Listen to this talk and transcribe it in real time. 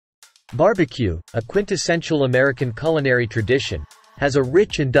Barbecue, a quintessential American culinary tradition, has a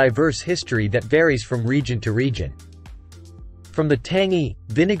rich and diverse history that varies from region to region. From the tangy,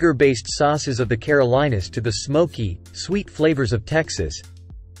 vinegar-based sauces of the Carolinas to the smoky, sweet flavors of Texas,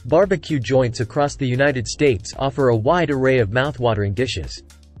 barbecue joints across the United States offer a wide array of mouthwatering dishes.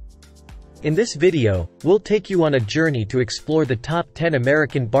 In this video, we'll take you on a journey to explore the top 10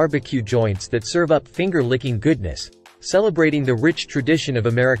 American barbecue joints that serve up finger-licking goodness, celebrating the rich tradition of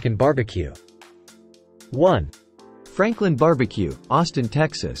American barbecue. 1. Franklin Barbecue, Austin,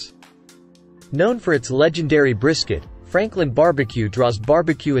 Texas. Known for its legendary brisket, Franklin Barbecue draws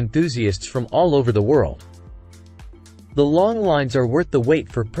barbecue enthusiasts from all over the world. The long lines are worth the wait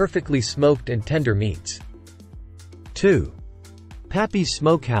for perfectly smoked and tender meats. 2. Pappy's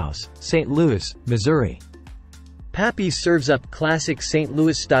Smokehouse, St. Louis, Missouri. Pappy's serves up classic St.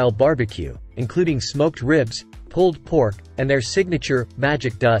 Louis-style barbecue, including smoked ribs, pulled pork, and their signature,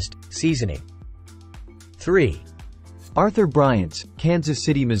 magic dust, seasoning. 3. Arthur Bryant's, Kansas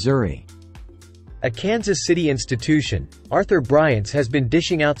City, Missouri. A Kansas City institution, Arthur Bryant's has been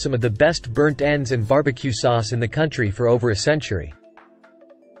dishing out some of the best burnt ends and barbecue sauce in the country for over a century.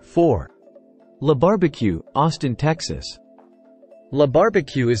 4. La Barbecue, Austin, Texas. La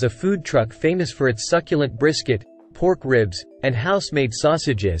Barbecue is a food truck famous for its succulent brisket, pork ribs, and house-made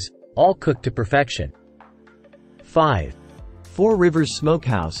sausages, all cooked to perfection. 5. Four Rivers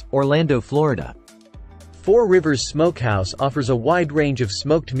Smokehouse, Orlando, Florida. Four Rivers Smokehouse offers a wide range of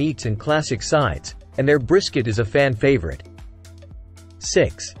smoked meats and classic sides, and their brisket is a fan favorite.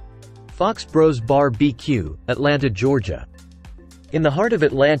 6. Fox Bros BBQ, Atlanta, Georgia. In the heart of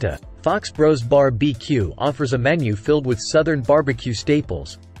Atlanta, Fox Bros BBQ offers a menu filled with Southern barbecue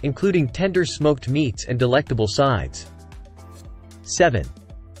staples, including tender smoked meats and delectable sides. 7.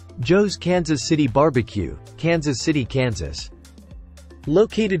 Joe's Kansas City Barbecue, Kansas City, Kansas.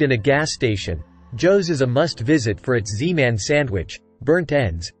 Located in a gas station, Joe's is a must-visit for its Z-Man sandwich, burnt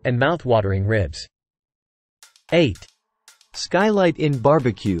ends, and mouth-watering ribs. 8. Skylight Inn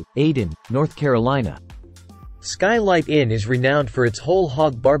Barbecue, Ayden, North Carolina. Skylight Inn is renowned for its whole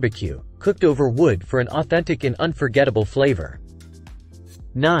hog barbecue, cooked over wood for an authentic and unforgettable flavor.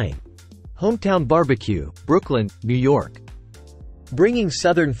 9. Hometown Barbecue, Brooklyn, New York. Bringing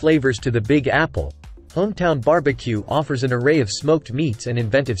Southern flavors to the Big Apple, Hometown Barbecue offers an array of smoked meats and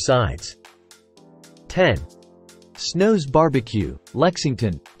inventive sides. 10. Snow's Barbecue,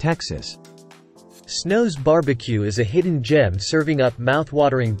 Lexington, Texas. Snow's Barbecue is a hidden gem serving up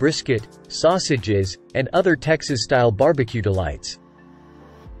mouth-watering brisket, sausages, and other Texas-style barbecue delights.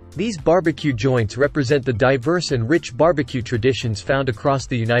 These barbecue joints represent the diverse and rich barbecue traditions found across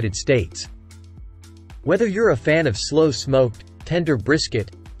the United States. Whether you're a fan of slow-smoked, tender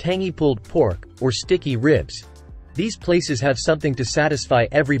brisket, tangy pulled pork, or sticky ribs, these places have something to satisfy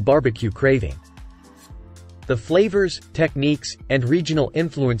every barbecue craving. The flavors, techniques, and regional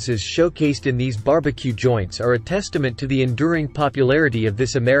influences showcased in these barbecue joints are a testament to the enduring popularity of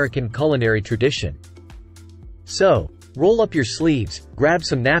this American culinary tradition. So, roll up your sleeves, grab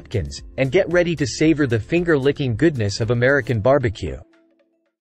some napkins, and get ready to savor the finger-licking goodness of American barbecue.